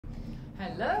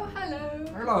Hello, hello.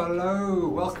 Hello, hello.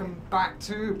 Welcome back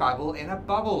to Babble in a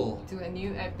Bubble. To a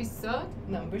new episode,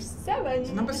 number 7.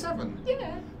 It's number 7?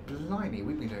 Yeah. Blimey,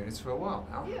 we've been doing this for a while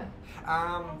now. Yeah.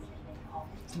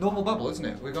 It's a normal bubble, isn't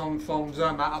it? We've gone from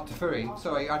Zermatt up to Furry.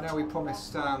 Sorry, I know we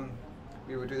promised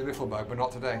we would do the Riffelberg, but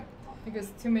not today.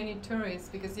 Because too many tourists.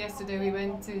 Because yesterday we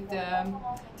went to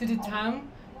the town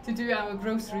to do our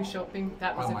grocery shopping.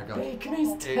 That was a big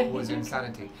mistake. It was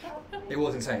insanity. It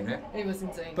was insane, eh? It was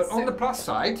insane. But on the plus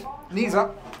side, knees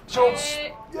up, shorts.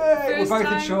 Yay! We're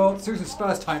both in shorts. Susan's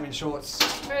first time in shorts.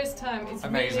 First time. It's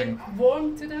amazing. Really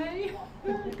warm today.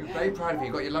 Very proud of you.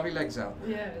 You got your lovely legs out.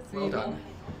 Yes. Well done.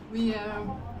 We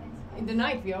in the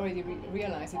night we already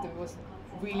realized it was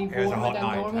really warmer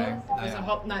than normal. It was a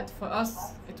hot night for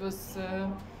us. It was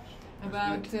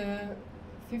about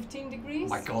 15 degrees.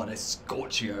 Oh my God, a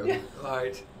scorchio,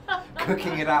 right?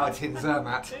 Cooking it out in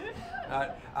Zermatt.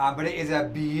 But it is a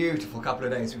beautiful couple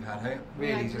of days we've had, hey?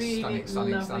 Really, just really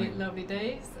stunning. Lovely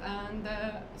days, and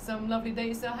some lovely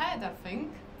days ahead, I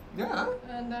think. Yeah.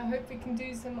 And I hope we can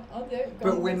do some other.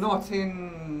 But we're not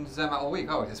in Zermatt all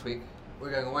week, are we? This week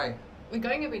we're going away. We're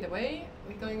going a bit away.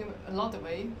 We're going a lot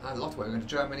away. A lot away. We're going to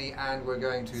Germany and we're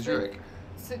going to Zurich.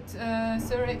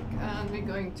 Zurich, and we're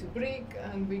going to Brig,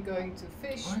 and we're going to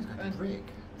Fish. Oh, he's going to Brig.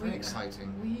 Very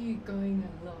exciting. We're going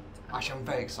a lot. Actually, I'm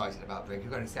very excited about Brig. You're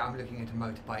going to see, I'm looking into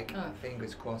motorbike. Oh.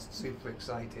 Fingers crossed. Super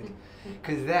excited.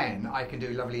 Because then I can do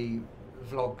lovely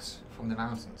vlogs from the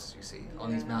mountains, you see,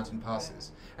 on these mountain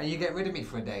passes. And you get rid of me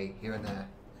for a day here and there.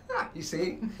 You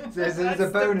see? There's a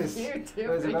bonus.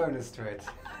 There's a bonus to it.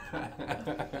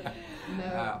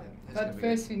 No, but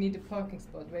first we need a parking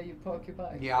spot where you park your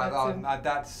bike. Yeah,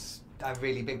 that's a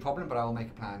really big problem, but I will make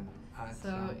a plan.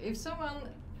 So if someone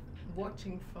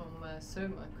watching from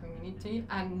Zermatt community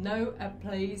and know a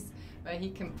place where he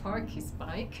can park his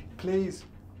bike, please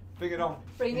bring it on.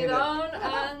 Bring it on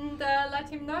and let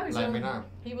him know. Let me know.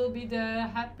 He will be the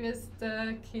happiest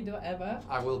kiddo ever.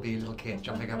 I will be a little kid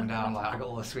jumping up and down like I got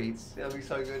all the sweets. It'll be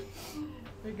so good.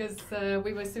 Because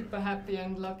we were super happy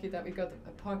and lucky that we got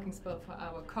a parking spot for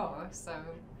our car, so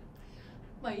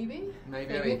maybe.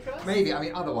 Maybe. I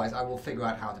mean, otherwise I will figure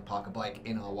out how to park a bike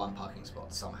in our one parking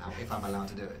spot somehow, if I'm allowed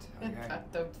to do it. Okay? I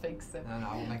don't think so. No,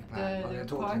 I will make a plan. I'm going to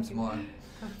talk to him tomorrow.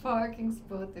 The parking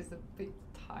spot is a bit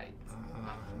tight.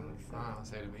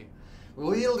 So it'll be.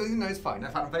 Well, it's fine.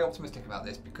 In fact, I'm very optimistic about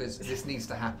this because this needs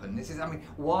to happen. This is, I mean,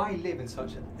 why live in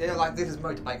such a... like, this is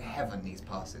motorbike heaven, these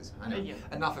passes. I know. Yeah.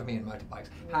 Enough of me and motorbikes.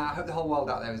 Yeah. I hope the whole world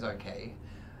out there is okay.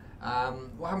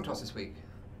 What happened to us this week?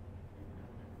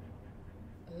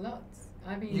 A lot.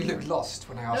 I mean... You looked lost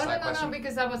when I asked that question. No,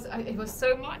 because it was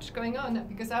so much going on.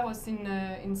 Because I was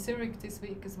in Zurich this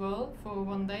week as well for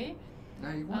one day. No,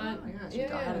 you weren't. I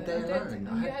had a day alone.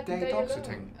 I had a day dog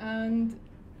sitting. And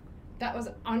that was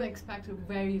unexpected,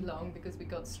 very long, because we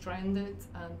got stranded,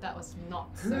 and that was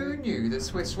not Who knew that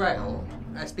Swiss Rail,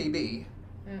 SBB,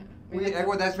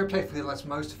 that's replaced for the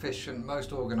most efficient,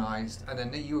 most organised, and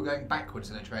then you were going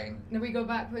backwards in a train? No, we go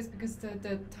backwards because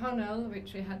the tunnel,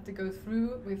 which we had to go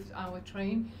through with our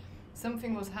train,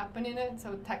 something was happening in it,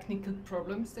 so technical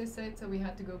problems, they said, so we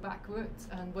had to go backwards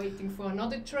and waiting for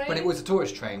another train. But it was a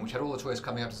tourist train, which had all the tourists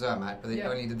coming up to Zermatt, but they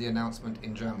only did the announcement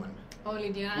in German.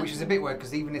 Only the announcement. Which is a bit weird,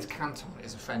 because even its canton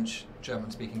is a French,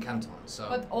 German-speaking canton, so...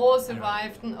 But all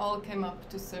survived and all came up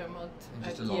to Zermatt.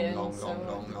 Just a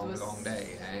long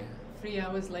day, eh? 3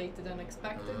 hours later than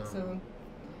expected, so...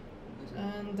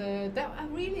 And that I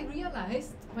really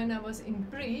realized when I was in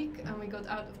Brig and we got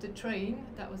out of the train,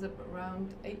 that was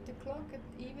around 8 o'clock at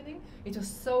evening. It was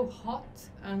so hot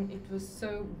and it was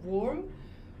so warm.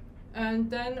 And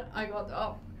then I got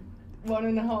up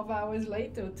 1.5 hours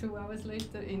later, 2 hours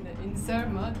later in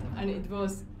Zermatt, and it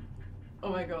was, oh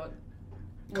my God,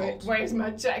 where's my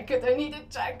jacket? I need a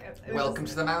jacket. Welcome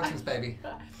to the mountains, baby.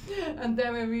 And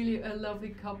there were really a lovely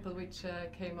couple which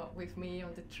came up with me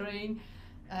on the train.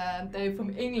 They're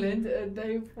from England.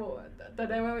 They thought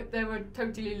that they were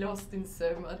totally lost in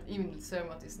Zermatt. Even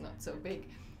Zermatt is not so big.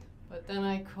 But then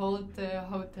I called the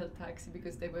hotel taxi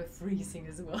because they were freezing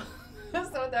as well.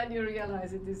 So then you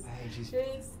realize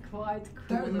it's quite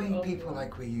cool. Don't make people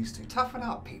like we used to. Toughen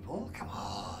up, people. Come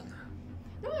on.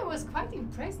 No, I was quite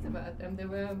impressed about them. They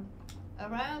were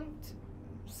around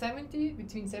 70,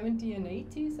 between 70 and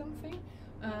 80 something.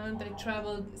 And they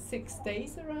travelled 6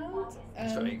 days around.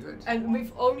 That's very good. And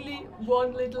with only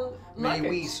one little luggage. May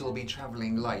we still be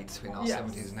travelling light in our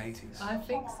 70s and 80s. I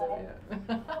think so,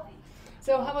 yeah.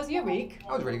 So how was your week?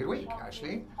 It was a really good week,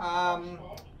 actually.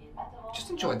 Just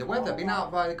enjoyed the weather. Been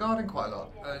out by the garden quite a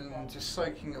lot and just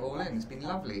soaking it all in. It's been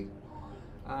lovely.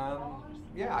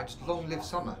 Yeah, I just long live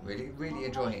summer, really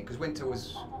enjoying it, because winter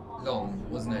was long,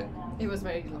 wasn't it? It was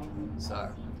very long. So,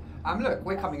 look,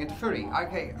 we're coming into Furi.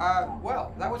 Okay,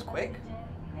 well, that was quick.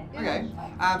 Okay,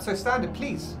 so standard,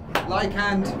 please like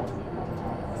and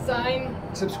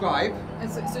subscribe.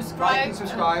 Subscribe. Like and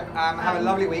subscribe. Have a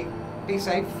lovely week. Be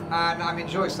safe and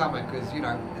enjoy summer because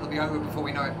it'll be over before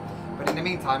we know it. But in the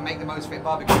meantime, make the most of it,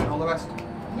 barbecue and all the rest.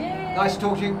 Yay! Nice to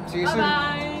talk to you. See you soon.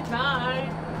 Bye.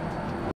 Bye.